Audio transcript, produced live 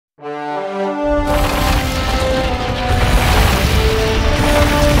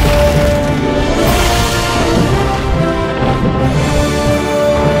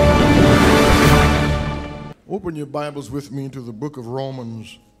your Bibles with me to the book of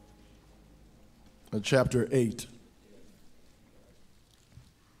Romans, chapter 8.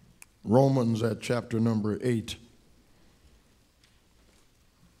 Romans at chapter number 8.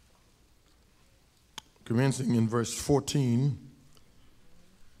 Commencing in verse 14.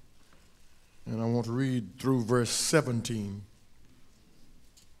 And I want to read through verse 17.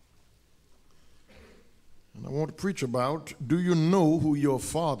 And I want to preach about, do you know who your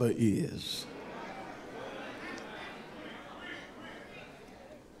father is?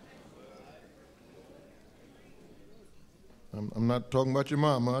 I'm not talking about your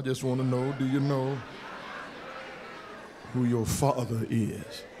mama. I just want to know, do you know who your father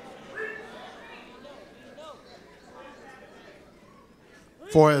is?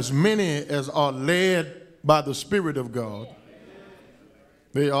 For as many as are led by the Spirit of God,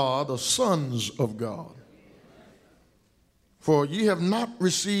 they are the sons of God. For ye have not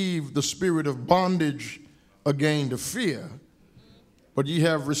received the spirit of bondage again to fear, but ye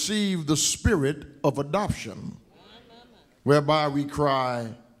have received the spirit of adoption, whereby we cry,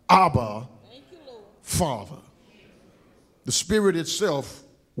 Abba, Father. The Spirit itself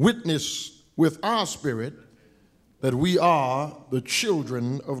witness with our spirit that we are the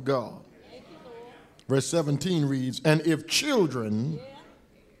children of God. Verse 17 reads, and if children,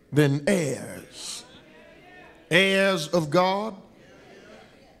 then heirs. Heirs of God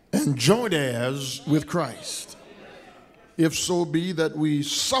and joint heirs with Christ. If so be that we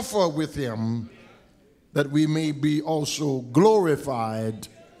suffer with him, that we may be also glorified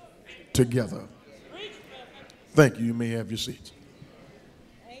together. Thank you. You may have your seats.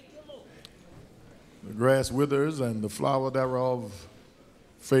 The grass withers and the flower thereof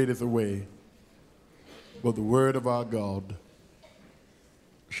fadeth away, but the word of our God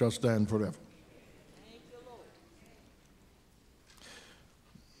shall stand forever.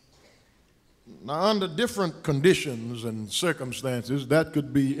 Now, under different conditions and circumstances, that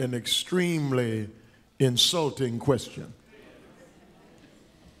could be an extremely insulting question.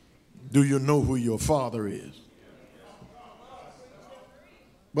 Do you know who your father is?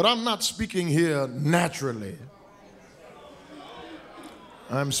 But I'm not speaking here naturally.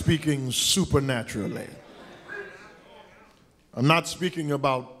 I'm speaking supernaturally. I'm not speaking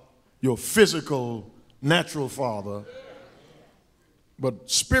about your physical, natural father, but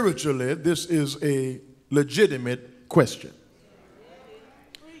spiritually, this is a legitimate question.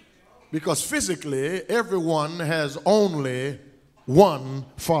 Because physically, everyone has only one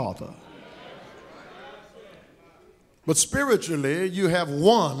father. But spiritually, you have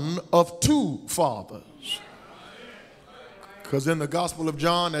one of two fathers. Because in the Gospel of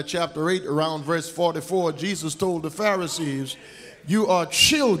John at chapter 8, around verse 44, Jesus told the Pharisees, you are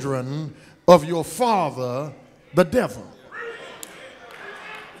children of your father, the devil.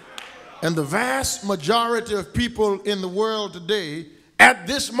 And the vast majority of people in the world today, at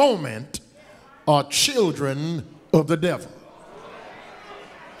this moment, are children of the devil.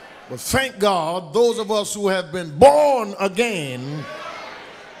 But thank God, those of us who have been born again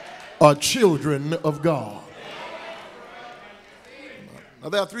are children of God. Now,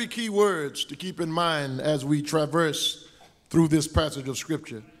 there are three key words to keep in mind as we traverse through this passage of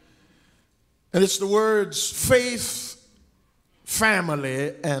Scripture. And it's the words faith,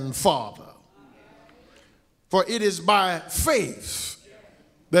 family, and father. For it is by faith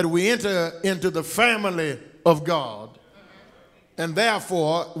that we enter into the family of God. And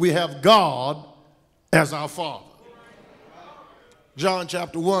therefore, we have God as our Father. John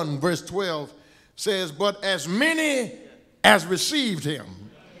chapter 1, verse 12 says, but as many as received him,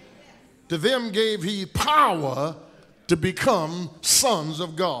 to them gave he power to become sons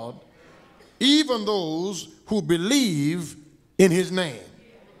of God, even those who believe in his name.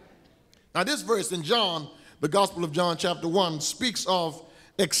 Now, this verse in John, the Gospel of John chapter 1, speaks of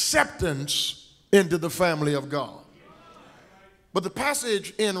acceptance into the family of God. But the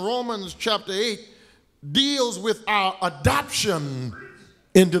passage in Romans chapter 8 deals with our adoption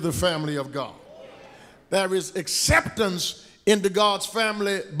into the family of God. There is acceptance into God's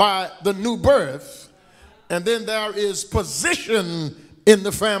family by the new birth, and then there is position in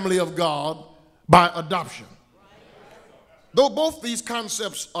the family of God by adoption. Though both these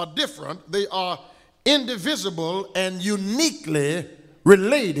concepts are different, they are indivisible and uniquely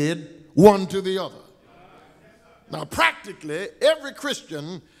related one to the other. Now, practically, every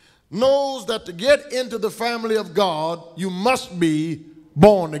Christian knows that to get into the family of God, you must be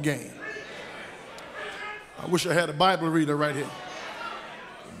born again. I wish I had a Bible reader right here.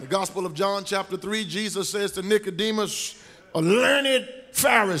 In the Gospel of John, chapter 3, Jesus says to Nicodemus, a learned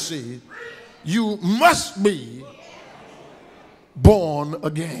Pharisee, you must be born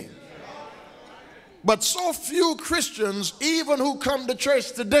again. But so few Christians, even who come to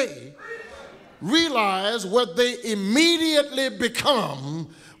church today, realize what they immediately become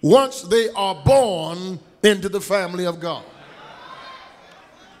once they are born into the family of God.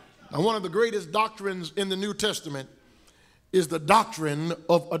 Now, one of the greatest doctrines in the New Testament is the doctrine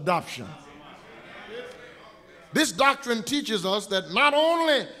of adoption. This doctrine teaches us that not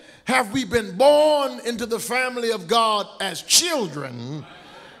only have we been born into the family of God as children,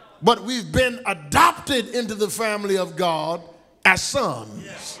 but we've been adopted into the family of God as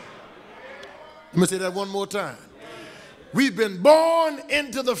sons. Let me say that one more time. We've been born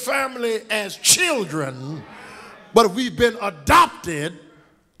into the family as children, but we've been adopted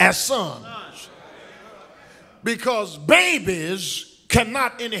as sons. Because babies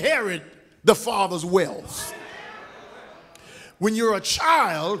cannot inherit the father's wealth. When you're a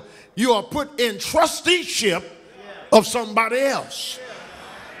child, you are put in trusteeship of somebody else.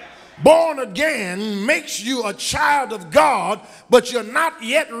 Born again makes you a child of God, but you're not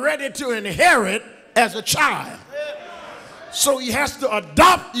yet ready to inherit as a child. So he has to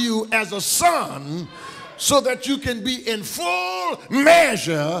adopt you as a son so that you can be in full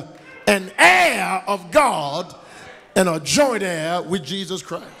measure an heir of God and a joint heir with Jesus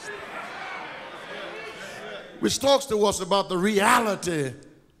Christ. Which talks to us about the reality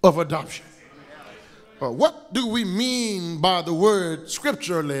of adoption. What do we mean by the word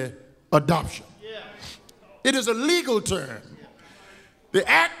scripturally adoption? It is a legal term. The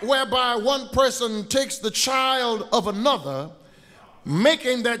act whereby one person takes the child of another,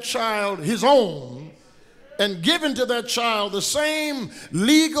 making that child his own, and giving to that child the same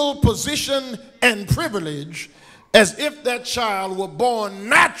legal position and privilege as if that child were born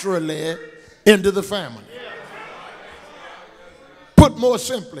naturally into the family. Put more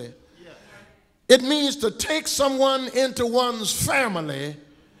simply, it means to take someone into one's family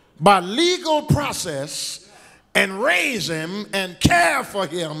by legal process and raise him and care for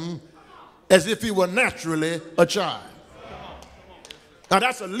him as if he were naturally a child. Now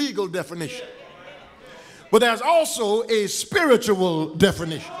that's a legal definition. But there's also a spiritual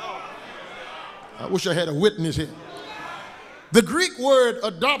definition. I wish I had a witness here. The Greek word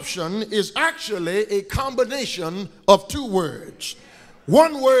adoption is actually a combination of two words.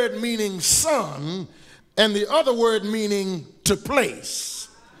 One word meaning son and the other word meaning to place.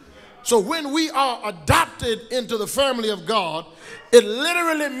 So when we are adopted into the family of God, it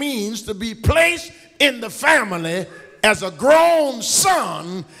literally means to be placed in the family as a grown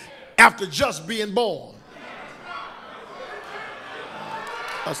son after just being born.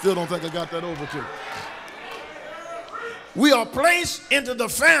 I still don't think I got that over to you. We are placed into the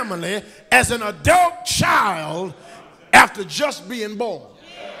family as an adult child after just being born.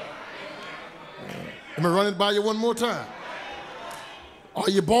 Let me run it by you one more time. Are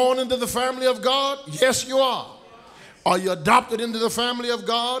you born into the family of God? Yes, you are. Are you adopted into the family of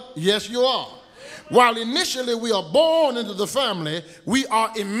God? Yes, you are. While initially we are born into the family, we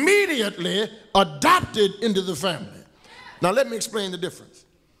are immediately adopted into the family. Now let me explain the difference.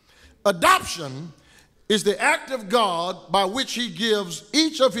 Adoption is the act of God by which he gives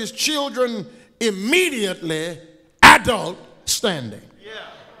each of his children immediately adult standing.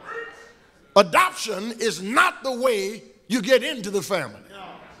 Adoption is not the way you get into the family.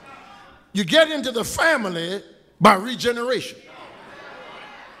 You get into the family by regeneration.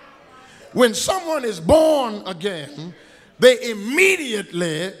 When someone is born again, they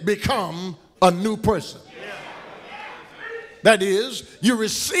immediately become a new person. That is, you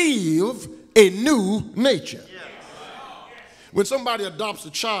receive a new nature. When somebody adopts a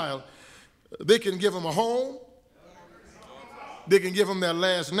child, they can give them a home, they can give them their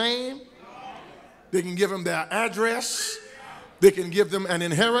last name, they can give them their address, they can give them an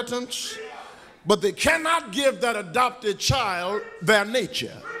inheritance, but they cannot give that adopted child their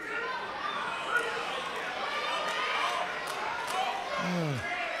nature.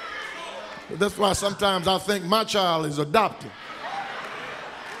 That's why sometimes I think my child is adopted.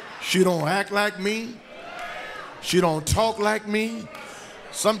 She don't act like me. She don't talk like me.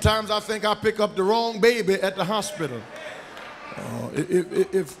 Sometimes I think I pick up the wrong baby at the hospital.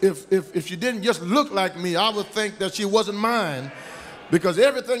 If she didn't just look like me, I would think that she wasn't mine, because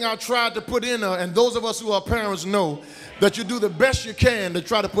everything I tried to put in her, and those of us who are parents know that you do the best you can to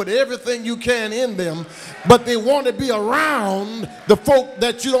try to put everything you can in them, but they want to be around the folk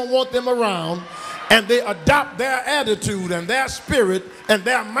that you don't want them around, and they adopt their attitude and their spirit and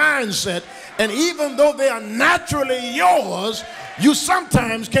their mindset, and even though they are naturally yours, you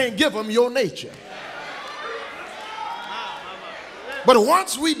sometimes can't give them your nature. But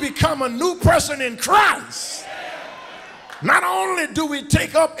once we become a new person in Christ, not only do we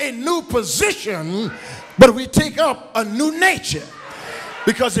take up a new position, but we take up a new nature.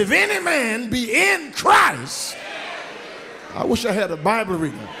 Because if any man be in Christ, I wish I had a Bible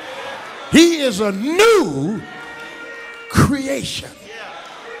reader. He is a new creation.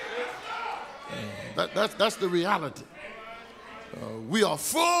 That's the reality. We are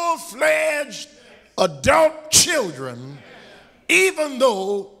full-fledged adult children, even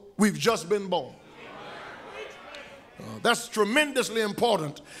though we've just been born. That's tremendously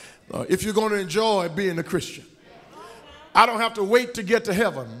important if you're going to enjoy being a Christian. I don't have to wait to get to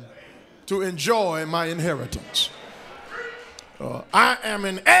heaven to enjoy my inheritance. I am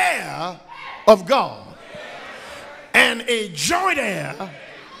an heir of God and a joint heir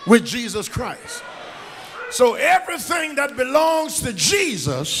with Jesus Christ. So everything that belongs to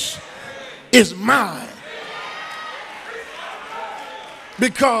Jesus is mine.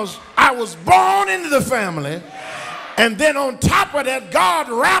 Because I was born into the family, and then on top of that, God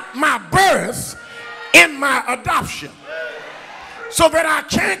wrapped my birth in my adoption. So that I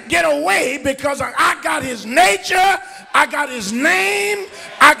can't get away, because I got his nature, I got his name,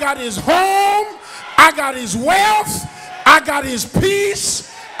 I got his home, I got his wealth, I got his peace,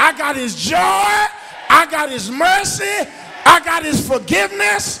 I got his joy, I got his mercy, I got his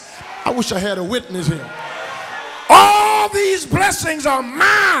forgiveness. I wish I had a witness here. All these blessings are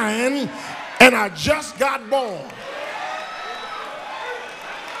mine, and I just got born.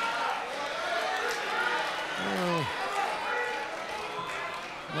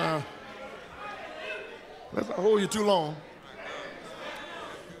 Now, let's not hold you too long.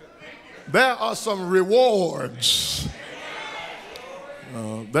 There are some rewards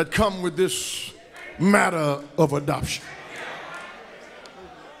that come with this matter of adoption.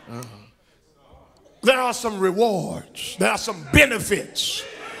 There are some rewards. There are some benefits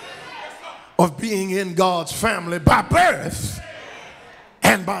of being in God's family by birth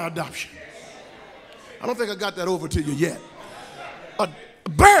and by adoption. I don't think I got that over to you yet.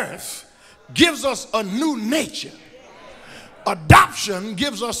 Birth gives us a new nature. Adoption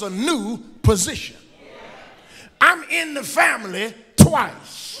gives us a new position. I'm in the family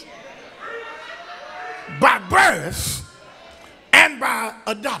twice. By birth and by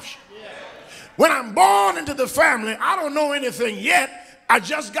adoption. When I'm born into the family, I don't know anything yet. I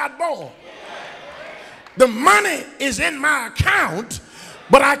just got born. The money is in my account,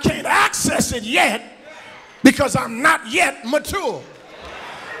 but I can't access it yet because I'm not yet mature.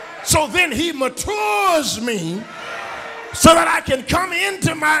 So then he matures me so that I can come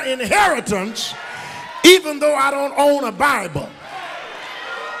into my inheritance even though I don't own a Bible.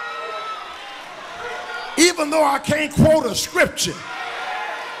 Even though I can't quote a scripture.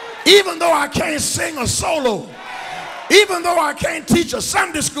 Even though I can't sing a solo. Even though I can't teach a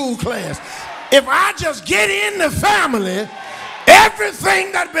Sunday school class. If I just get in the family,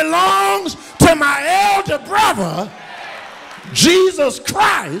 everything that belongs to my elder brother, Jesus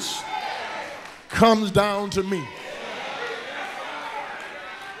Christ, comes down to me.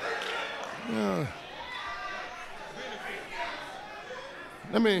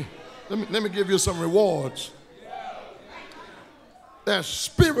 Let me give you some rewards. There's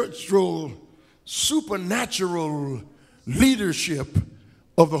spiritual, supernatural leadership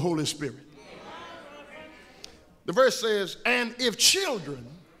of the Holy Spirit. The verse says, and if children,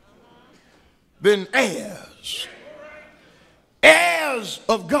 then heirs. Heirs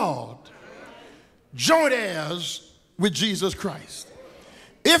of God, joint heirs with Jesus Christ.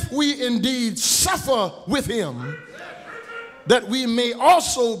 If we indeed suffer with him, that we may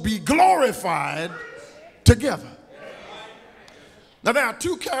also be glorified together. Now there are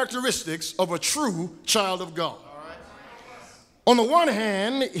two characteristics of a true child of God. On the one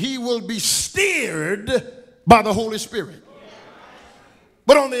hand, he will be steered by the Holy Spirit.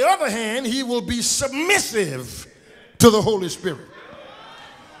 But on the other hand, he will be submissive to the Holy Spirit.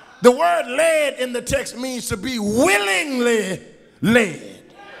 The word led in the text means to be willingly led.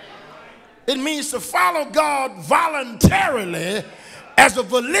 It means to follow God voluntarily as a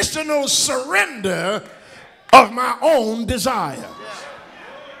volitional surrender of my own desires.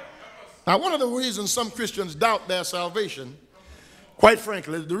 Now, one of the reasons some Christians doubt their salvation, quite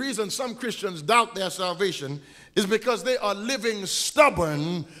frankly, the reason some Christians doubt their salvation is because they are living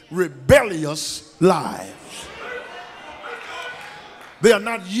stubborn, rebellious lives. They are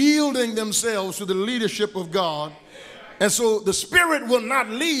not yielding themselves to the leadership of God. And so the Spirit will not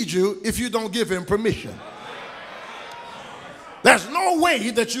lead you if you don't give him permission. There's no way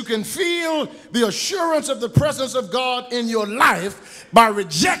that you can feel the assurance of the presence of God in your life by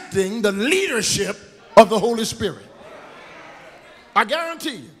rejecting the leadership of the Holy Spirit. I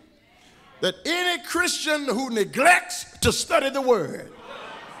guarantee you, that any Christian who neglects to study the word,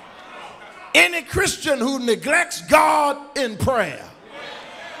 any Christian who neglects God in prayer,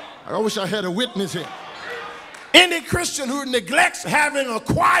 I wish I had a witness here. Any Christian who neglects having a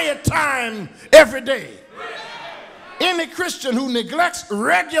quiet time every day, any Christian who neglects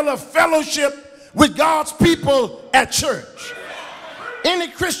regular fellowship with God's people at church, any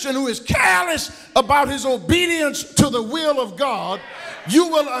Christian who is careless about his obedience to the will of God, you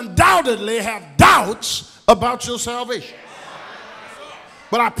will undoubtedly have doubts about your salvation.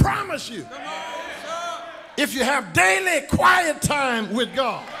 But I promise you, if you have daily quiet time with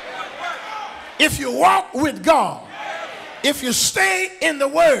God, if you walk with God, if you stay in the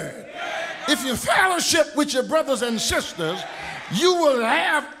Word, if you fellowship with your brothers and sisters, you will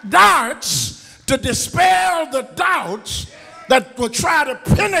have doubts to dispel the doubts that will try to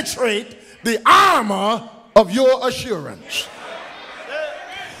penetrate the armor of your assurance.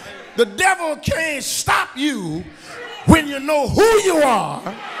 The devil can't stop you when you know who you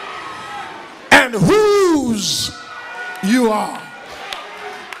are and whose you are.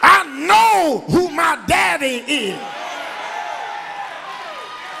 I know who my daddy is.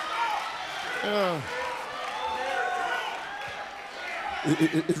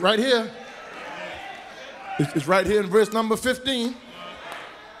 It's right here. It's right here in verse number 15.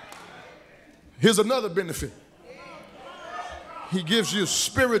 Here's another benefit. He gives you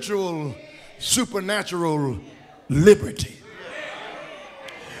spiritual, supernatural liberty.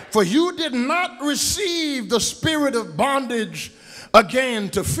 For you did not receive the spirit of bondage again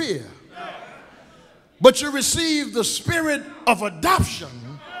to fear, but you received the spirit of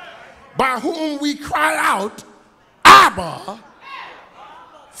adoption, by whom we cry out, Abba,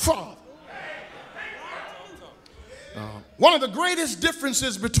 Father. One of the greatest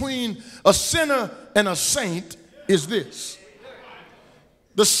differences between a sinner and a saint is this.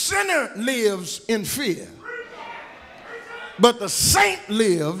 The sinner lives in fear, but the saint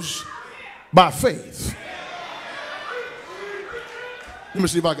lives by faith. Let me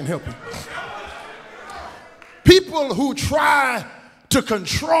see if I can help you. People who try to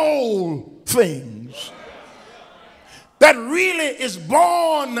control things, that really is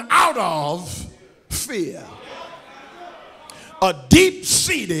born out of fear, a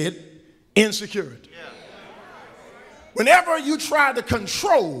deep-seated insecurity. Whenever you try to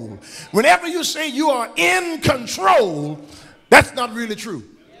control, whenever you say you are in control, that's not really true.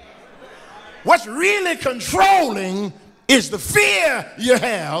 What's really controlling is the fear you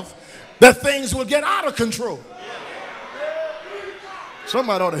have that things will get out of control.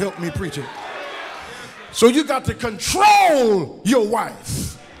 Somebody ought to help me preach it. So you got to control your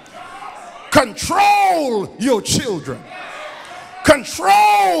wife, control your children,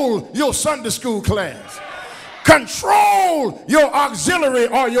 control your Sunday school class, control your auxiliary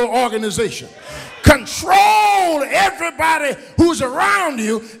or your organization, control everybody who's around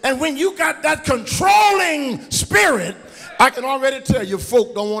you. And when you got that controlling spirit, I can already tell you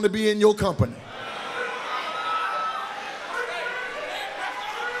folk don't want to be in your company.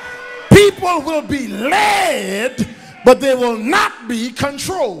 People will be led, but they will not be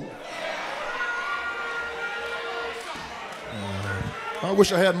controlled. I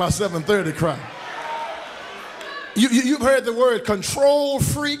wish I had my 7:30 crowd. You've heard the word control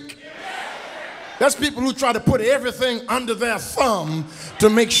freak. That's people who try to put everything under their thumb to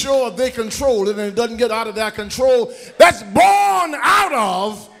make sure they control it and it doesn't get out of their control. That's born out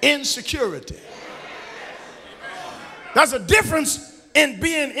of insecurity. There's a difference in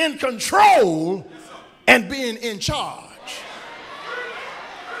being in control and being in charge.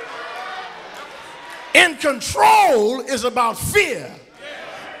 In control is about fear.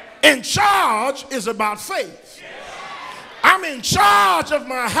 In charge is about faith. I'm in charge of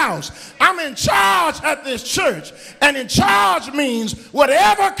my house. I'm in charge at this church. And in charge means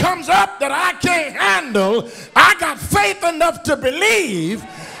whatever comes up that I can't handle, I got faith enough to believe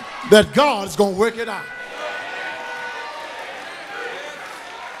that God's going to work it out.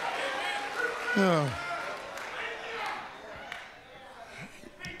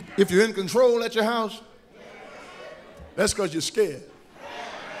 If you're in control at your house, that's because you're scared.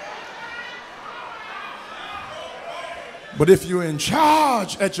 But if you're in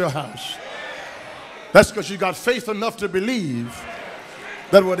charge at your house, that's because you got faith enough to believe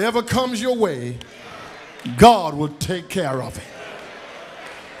that whatever comes your way, God will take care of it.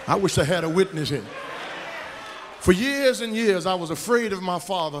 I wish I had a witness here. For years and years, I was afraid of my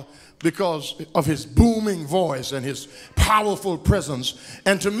father because of his booming voice and his powerful presence.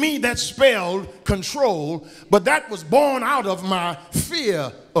 And to me, that spelled control, but that was born out of my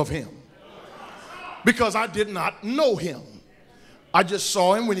fear of him because I did not know him. I just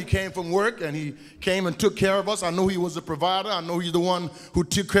saw him when he came from work, and he came and took care of us. I know he was a provider. I know he's the one who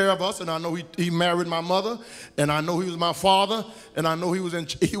took care of us, and I know he married my mother, and I know he was my father, and I know he was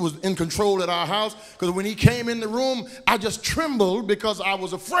in control at our house. Because when he came in the room, I just trembled because I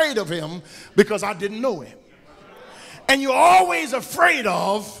was afraid of him because I didn't know him. And you're always afraid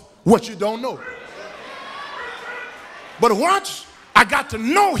of what you don't know. But once I got to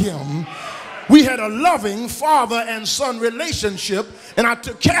know him, we had a loving father and son relationship, and I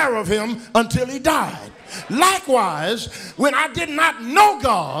took care of him until he died. Likewise, when I did not know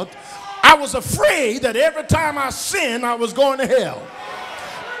God, I was afraid that every time I sinned, I was going to hell.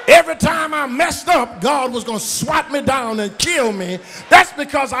 Every time I messed up, God was going to swat me down and kill me. That's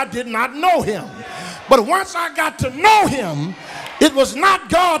because I did not know him. But once I got to know him, it was not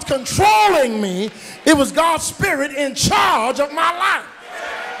God controlling me. It was God's Spirit in charge of my life.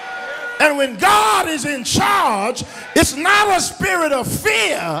 And when God is in charge, it's not a spirit of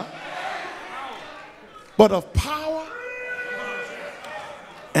fear, but of power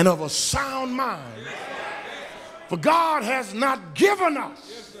and of a sound mind. For God has not given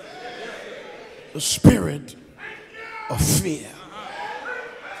us the spirit of fear.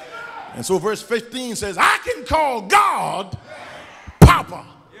 And so verse 15 says, I can call God Papa.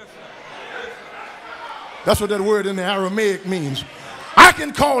 That's what that word in the Aramaic means. I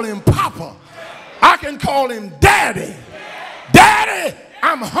can call him Papa. I can call him Daddy. Daddy,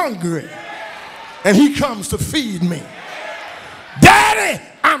 I'm hungry. And he comes to feed me. Daddy,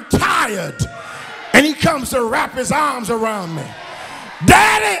 I'm tired. And he comes to wrap his arms around me.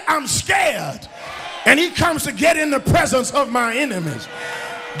 Daddy, I'm scared. And he comes to get in the presence of my enemies.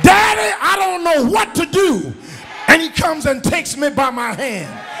 Daddy, I don't know what to do. And he comes and takes me by my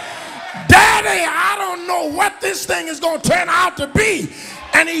hand. Daddy, I don't know what this thing is going to turn out to be.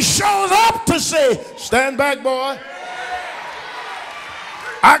 And he shows up to say, stand back, boy.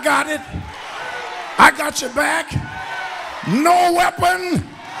 I got it. I got your back. No weapon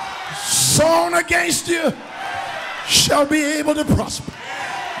sown against you shall be able to prosper.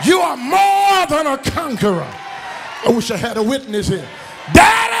 You are more than a conqueror. I wish I had a witness here.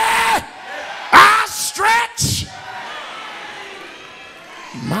 Daddy, I stretch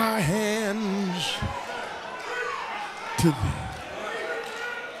my hands to thee.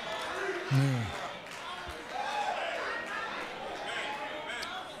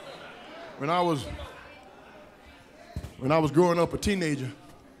 When I was growing up a teenager,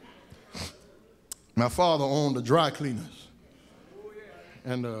 my father owned a dry cleaners.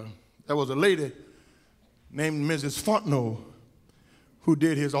 And there was a lady named Mrs. Fontenot who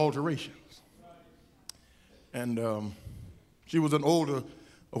did his alterations. And she was an older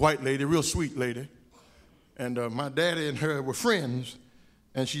white lady, real sweet lady. And my daddy and her were friends,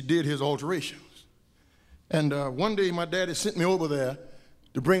 and she did his alterations. And one day my daddy sent me over there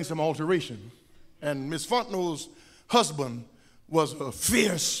to bring some alteration. And Miss Fontenot's husband was a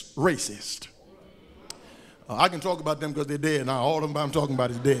fierce racist. I can talk about them because they're dead now. All of them I'm talking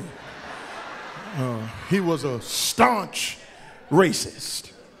about is dead. He was a staunch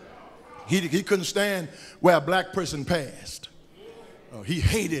racist. He couldn't stand where a black person passed. He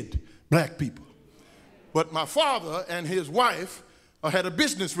hated black people. But my father and his wife had a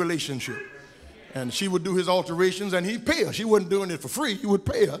business relationship. And she would do his alterations and he'd pay her. She wasn't doing it for free. He would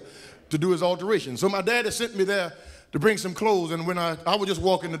pay her to do his alterations. So my daddy sent me there to bring some clothes. And when I would just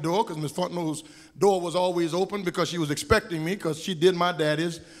walk in the door because Miss Fontenot's door was always open because she was expecting me because she did my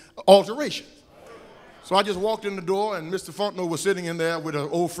daddy's alterations. So I just walked in the door and Mr. Fontenot was sitting in there with an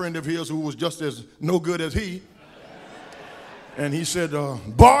old friend of his who was just as no good as he. And he said,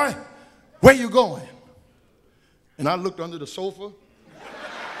 boy, where you going? And I looked under the sofa.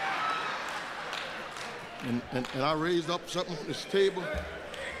 And I raised up something on this table.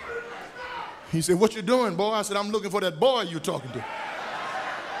 He said, what you doing, boy? I said, I'm looking for that boy you talking to.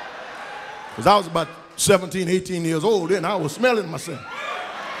 Because I was about 17, 18 years old then. I was smelling myself.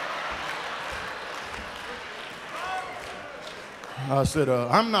 I said,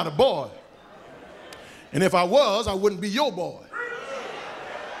 I'm not a boy. And if I was, I wouldn't be your boy.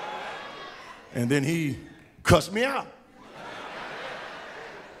 And then he cussed me out.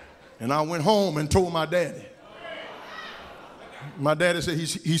 And I went home and told my daddy. My daddy said,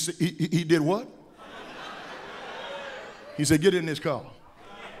 he did what? He said, get in this car.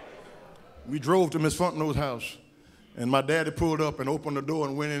 We drove to Miss Fontenot's house. And my daddy pulled up and opened the door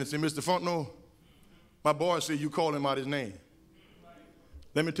and went in and said, Mr. Fontenot, my boy said you call him out his name.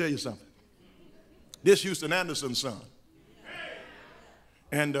 Let me tell you something. This Houston Anderson's son.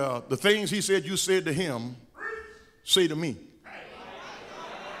 And the things he said you said to him, say to me.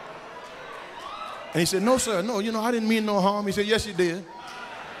 And he said, no, sir, no, I didn't mean no harm. He said, yes, you did.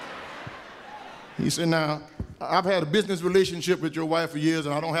 He said, now, I've had a business relationship with your wife for years,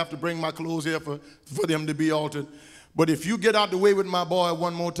 and I don't have to bring my clothes here for them to be altered. But if you get out the way with my boy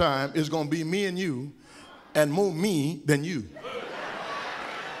one more time, it's going to be me and you, and more me than you.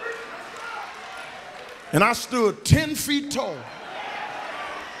 And I stood 10 feet tall,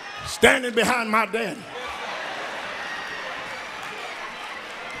 standing behind my daddy.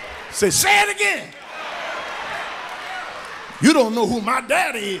 Say it again. You don't know who my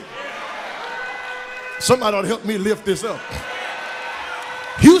daddy is. Somebody ought to help me lift this up.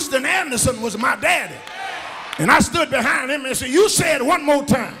 Houston Anderson was my daddy. And I stood behind him and said, you say it one more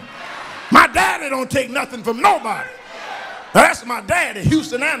time. My daddy don't take nothing from nobody. Now, that's my daddy,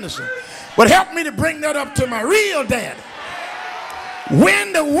 Houston Anderson. But help me to bring that up to my real daddy.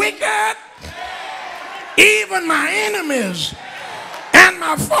 When the wicked, even my enemies and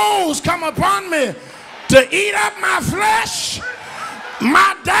my foes come upon me to eat up my flesh,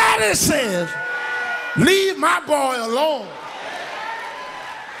 my daddy says, leave my boy alone.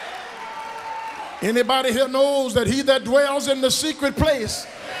 Anybody here knows that he that dwells in the secret place,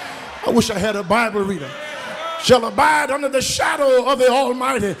 I wish I had a Bible reader, shall abide under the shadow of the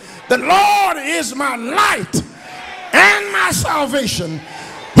Almighty. The Lord is my light and my salvation.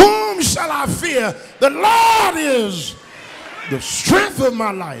 Whom shall I fear? The Lord is the strength of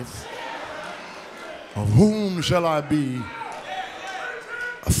my life. Of whom shall I be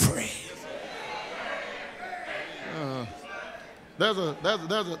afraid? There's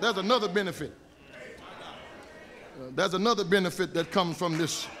another benefit. There's another benefit that comes from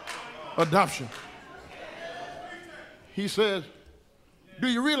this adoption. He says, do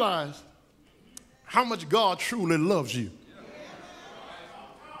you realize how much God truly loves you?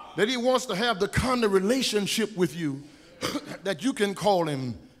 That he wants to have the kind of relationship with you that you can call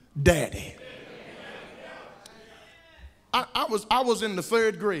him daddy. I was in the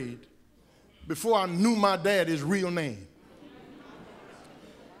 3rd grade before I knew my daddy's real name.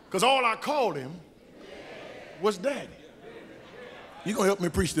 Because all I called him was daddy. You're going to help me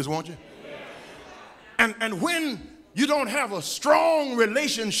preach this, won't you? And when you don't have a strong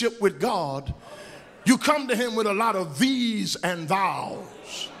relationship with God, you come to him with a lot of these and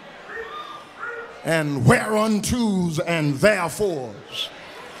thous and whereuntos and therefores.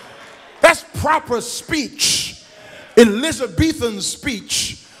 That's proper speech, Elizabethan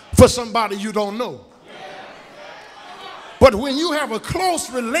speech for somebody you don't know. But when you have a close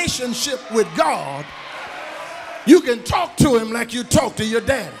relationship with God, you can talk to him like you talk to your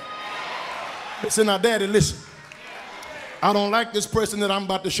daddy. Listen, now, daddy, listen. I don't like this person that I'm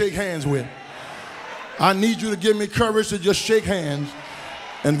about to shake hands with. I need you to give me courage to just shake hands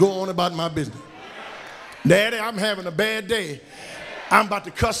and go on about my business. Daddy, I'm having a bad day. I'm about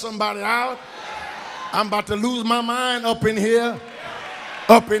to cuss somebody out. I'm about to lose my mind up in here.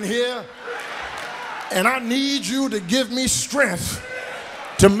 And I need you to give me strength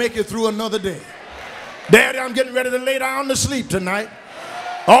to make it through another day. Daddy, I'm getting ready to lay down to sleep tonight.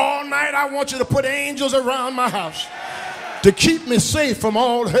 All night I want you to put angels around my house to keep me safe from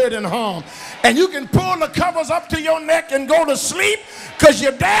all hurt and harm. And you can pull the covers up to your neck and go to sleep because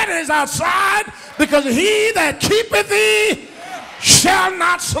your daddy is outside, because he that keepeth thee shall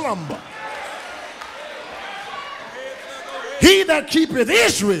not slumber. He that keepeth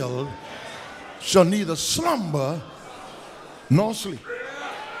Israel shall neither slumber nor sleep.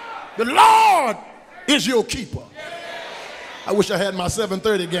 The Lord is your keeper. I wish I had my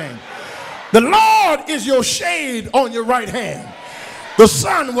 7:30 game. The Lord is your shade on your right hand. The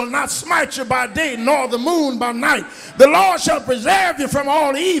sun will not smite you by day, nor the moon by night. The Lord shall preserve you from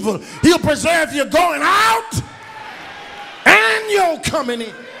all evil. He'll preserve you going out and your coming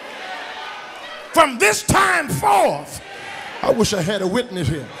in. From this time forth, I wish I had a witness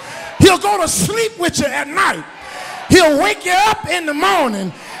here. He'll go to sleep with you at night. He'll wake you up in the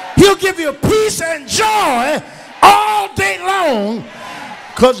morning. He'll give you peace and joy all day long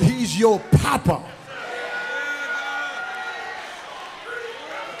because he's your papa.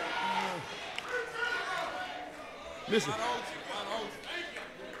 Listen.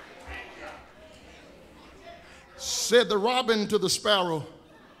 Said the robin to the sparrow,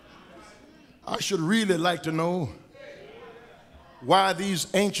 I should really like to know why these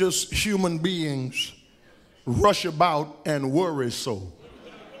anxious human beings rush about and worry so.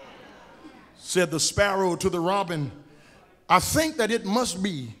 Said the sparrow to the robin, I think that it must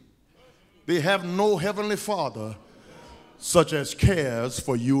be they have no heavenly Father such as cares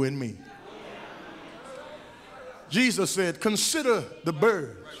for you and me. Jesus said, consider the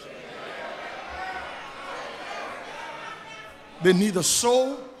birds. They neither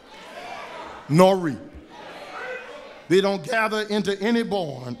sow nor reap. They don't gather into any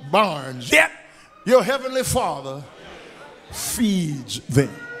barns, yet your heavenly Father feeds them.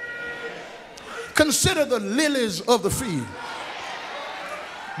 Consider the lilies of the field.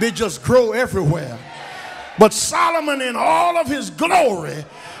 They just grow everywhere. But Solomon in all of his glory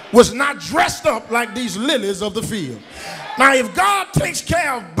was not dressed up like these lilies of the field. Now, if God takes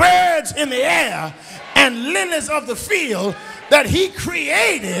care of birds in the air and lilies of the field that he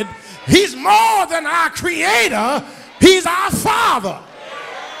created, he's more than our creator. He's our Father.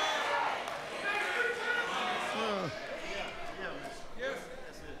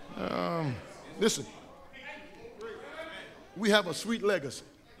 Listen, we have a sweet legacy.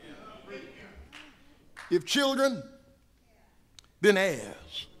 If children, then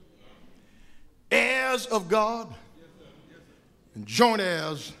heirs. Heirs of God and joint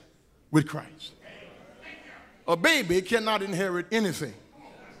heirs with Christ. A baby cannot inherit anything.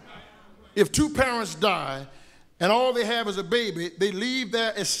 If two parents die and all they have is a baby, they leave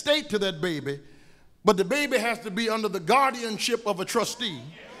their estate to that baby, but the baby has to be under the guardianship of a trustee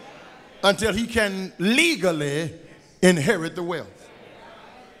until he can legally inherit the wealth.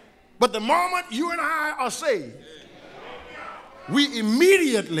 But the moment you and I are saved, we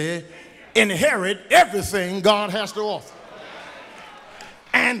immediately inherit everything God has to offer.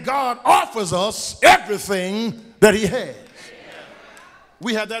 And God offers us everything that he has.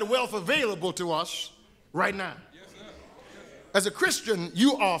 We have that wealth available to us right now. As a Christian,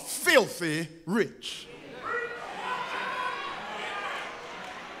 you are filthy rich.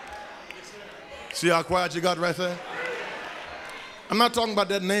 See how quiet you got right there? I'm not talking about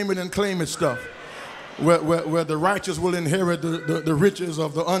that name it and claim it stuff where the righteous will inherit the riches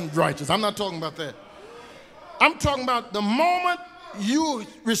of the unrighteous. I'm not talking about that. I'm talking about the moment you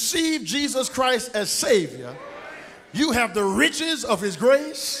receive Jesus Christ as Savior, you have the riches of his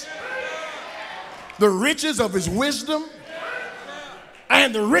grace, the riches of his wisdom,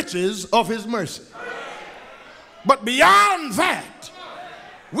 and the riches of his mercy. But beyond that,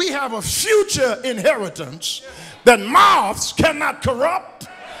 we have a future inheritance that moths cannot corrupt,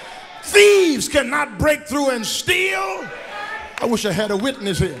 thieves cannot break through and steal. I wish I had a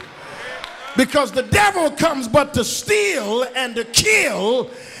witness here. Because the devil comes but to steal and to kill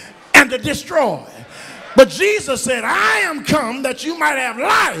and to destroy. But Jesus said, I am come that you might have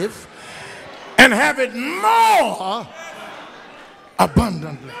life and have it more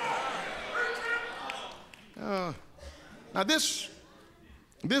abundantly. Now this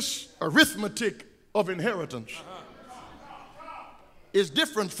arithmetic of inheritance is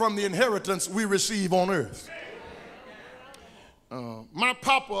different from the inheritance we receive on earth. My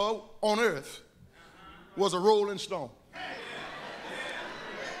papa on earth was a rolling stone.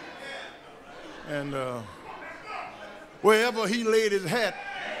 And wherever he laid his hat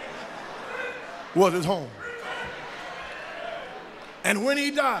was his home. And when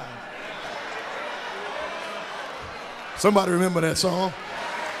he died, somebody remember that song?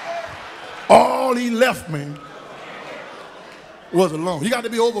 All he left me was alone. You got to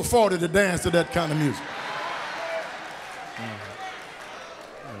be over 40 to dance to that kind of music.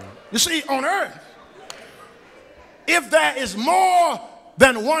 You see, on earth, if there is more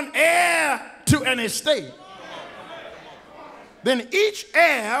than one heir to an estate, then each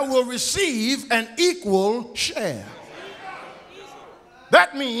heir will receive an equal share.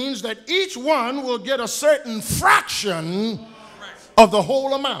 That means that each one will get a certain fraction of the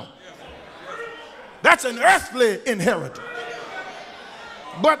whole amount. That's an earthly inheritance.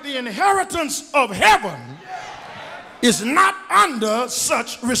 But the inheritance of heaven is not under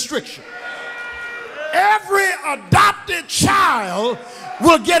such restriction. Every adopted child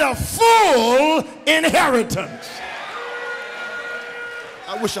will get a full inheritance.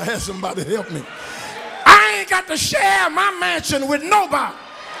 I wish I had somebody to help me. I ain't got to share my mansion with nobody.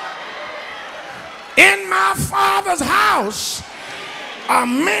 In my Father's house are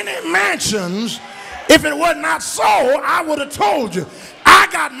many mansions. If it were not so, I would have told you. I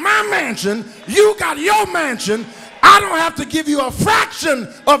got my mansion, you got your mansion. I don't have to give you a fraction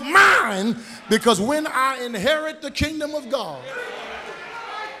of mine, because when I inherit the kingdom of God,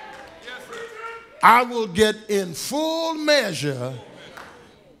 I will get in full measure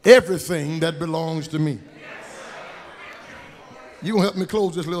everything that belongs to me. You gonna help me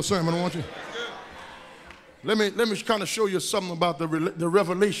close this little sermon, won't you? Let me kind of show you something about the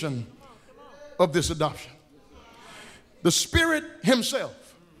revelation of this adoption. The Spirit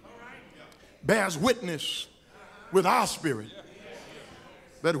himself bears witness with our spirit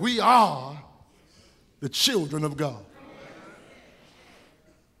that we are the children of God.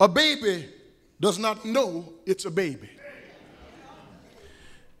 A baby does not know it's a baby.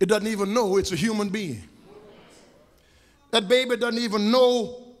 it doesn't even know it's a human being. That baby doesn't even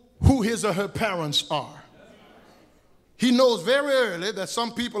know who his or her parents are. He knows very early that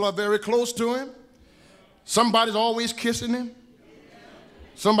some people are very close to him. Somebody's always kissing him.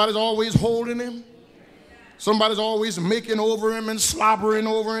 Somebody's always holding him. Somebody's always making over him and slobbering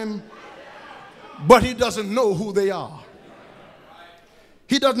over him. But he doesn't know who they are.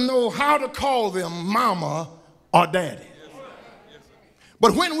 He doesn't know how to call them mama or daddy.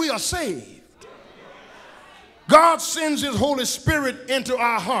 But when we are saved, God sends his Holy Spirit into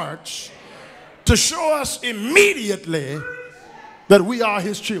our hearts to show us immediately that we are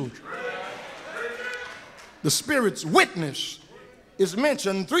his children. The Spirit's witness is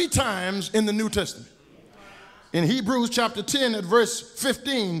mentioned 3 times in the New Testament. In Hebrews chapter 10 at verse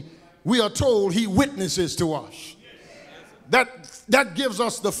 15, we are told he witnesses to us. That gives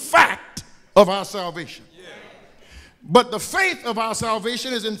us the fact of our salvation. But the faith of our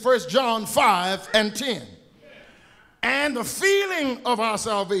salvation is in 1 John 5 and 10. And the feeling of our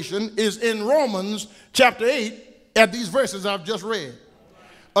salvation is in Romans chapter 8 at these verses I've just read.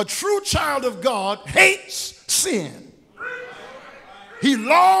 A true child of God hates sin. He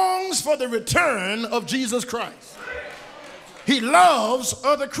longs for the return of Jesus Christ. He loves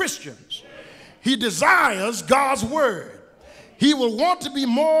other Christians. He desires God's word. He will want to be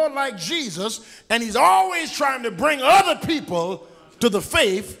more like Jesus, and he's always trying to bring other people to the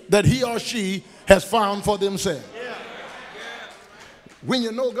faith that he or she has found for themselves. When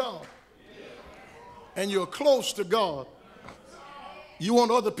you know God and you're close to God, you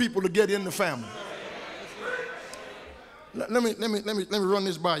want other people to get in the family. Let me run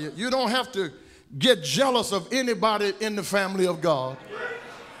this by you. You don't have to get jealous of anybody in the family of God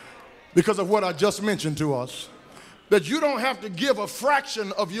because of what I just mentioned to us. That you don't have to give a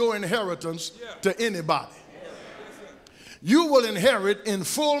fraction of your inheritance to anybody. You will inherit in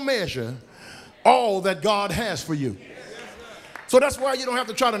full measure all that God has for you. So that's why you don't have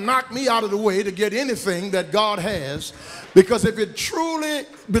to try to knock me out of the way to get anything that God has, because if it truly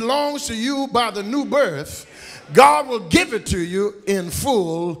belongs to you by the new birth, God will give it to you in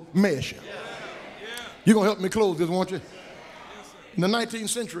full measure. You're going to help me close this, won't you? In the 19th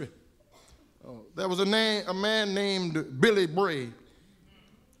century, there was a man named Billy Bray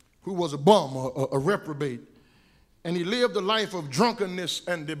who was a bum, a reprobate, and he lived a life of drunkenness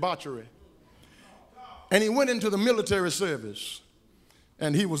and debauchery. And he went into the military service,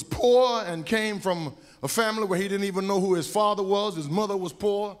 and he was poor and came from a family where he didn't even know who his father was. His mother was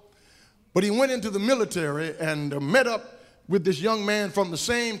poor. But he went into the military and met up with this young man from the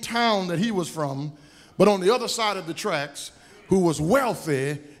same town that he was from, but on the other side of the tracks, who was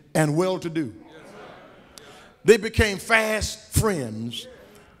wealthy and well-to-do. They became fast friends.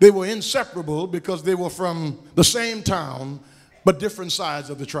 They were inseparable because they were from the same town, but different sides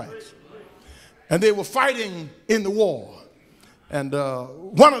of the tracks. And they were fighting in the war. And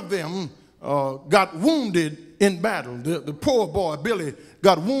one of them got wounded in battle. The poor boy, Billy,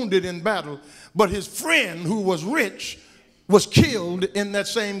 got wounded in battle. But his friend, who was rich, was killed in that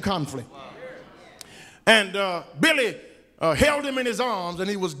same conflict. And Billy held him in his arms, and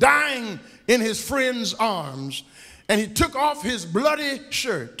he was dying in his friend's arms. And he took off his bloody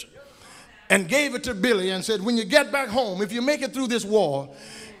shirt and gave it to Billy and said, when you get back home, if you make it through this war,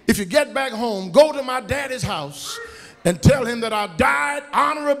 if you get back home, go to my daddy's house and tell him that I died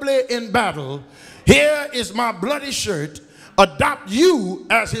honorably in battle. Here is my bloody shirt. Adopt you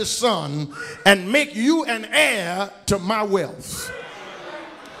as his son and make you an heir to my wealth.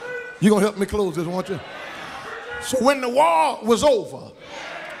 You're going to help me close this, won't you? So when the war was over,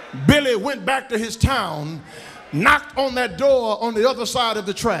 Billy went back to his town, knocked on that door on the other side of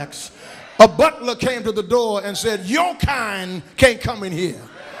the tracks. A butler came to the door and said, your kind can't come in here.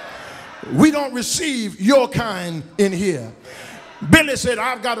 We don't receive your kind in here. Billy said,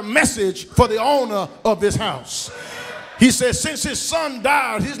 I've got a message for the owner of this house. He said, since his son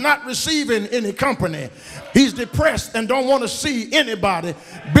died, he's not receiving any company. He's depressed and don't want to see anybody.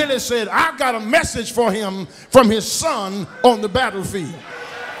 Billy said, I've got a message for him from his son on the battlefield.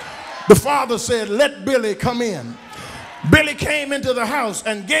 The father said, let Billy come in. Billy came into the house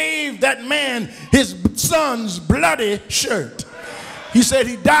and gave that man his son's bloody shirt. He said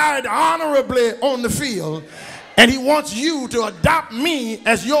he died honorably on the field, and he wants you to adopt me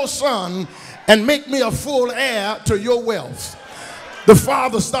as your son and make me a full heir to your wealth. The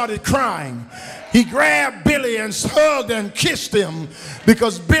father started crying. He grabbed Billy and hugged and kissed him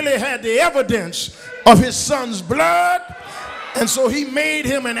because Billy had the evidence of his son's blood, and so he made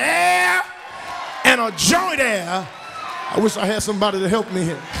him an heir and a joint heir. I wish I had somebody to help me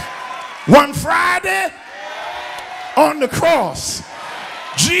here. One Friday on the cross,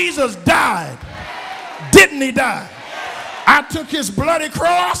 Jesus died. Didn't he die? I took his bloody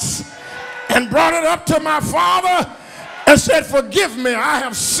cross and brought it up to my Father and said, forgive me, I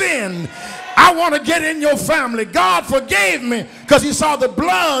have sinned. I want to get in your family. God forgave me because he saw the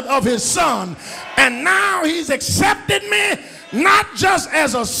blood of his son. And now he's accepted me not just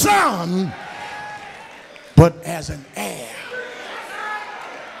as a son, but as an heir.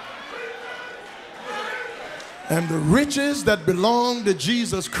 And the riches that belong to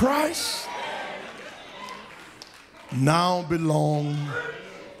Jesus Christ now belong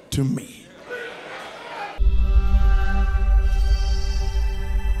to me.